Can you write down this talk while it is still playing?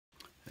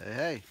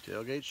Hey,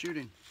 tailgate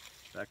shooting.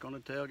 Back on the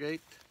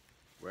tailgate,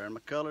 wearing my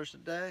colors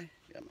today.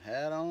 Got my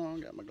hat on,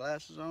 got my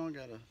glasses on,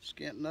 got a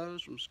skint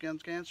nose from skin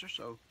cancer,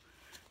 so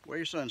wear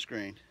your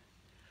sunscreen.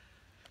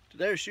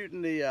 Today we're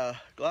shooting the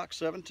Glock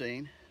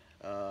 17,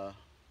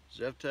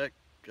 Zevtech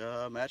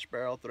match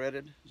barrel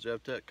threaded,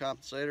 Zevtech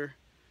Compensator,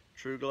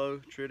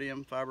 truglo,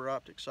 tritium fiber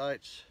optic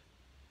sights.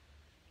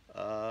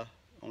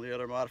 Only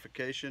other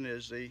modification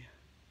is the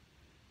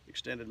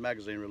extended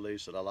magazine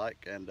release that I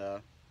like, and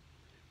I'm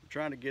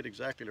trying to get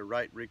exactly the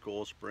right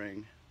recoil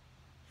spring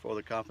for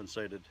the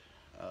compensated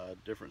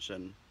difference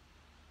in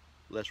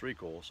less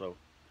recoil. So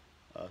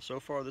so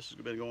far this has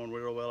been going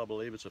real well. I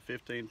believe it's a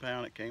 15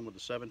 pound. It came with the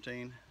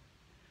 17.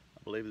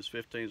 I believe this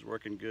 15 is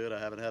working good. I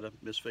haven't had a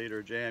misfeed or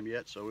a jam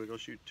yet, so we're going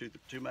to shoot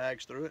two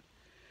mags through it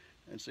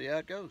and see how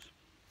it goes.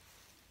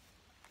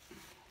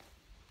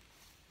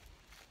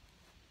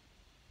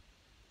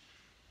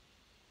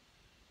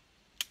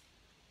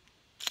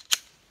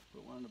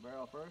 Put one in the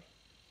barrel first.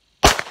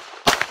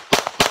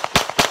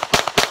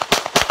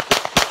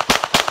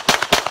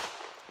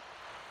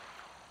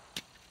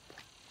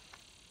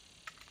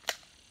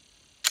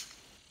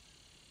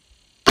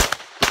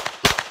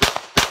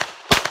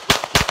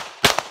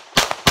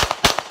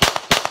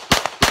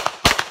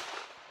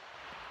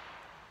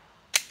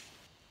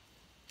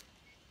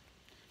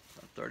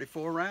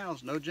 34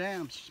 rounds, no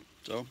jams.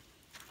 So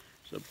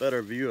it's a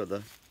better view of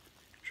the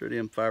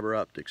tritium fiber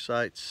optic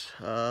sights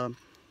and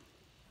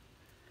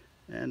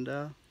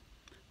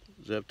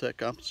Zevtech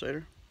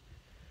compensator.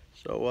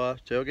 So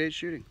tailgate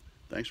shooting.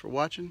 Thanks for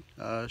watching.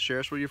 Share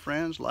us with your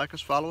friends, like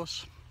us, follow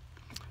us.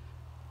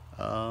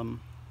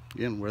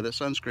 Again, wear that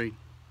sunscreen.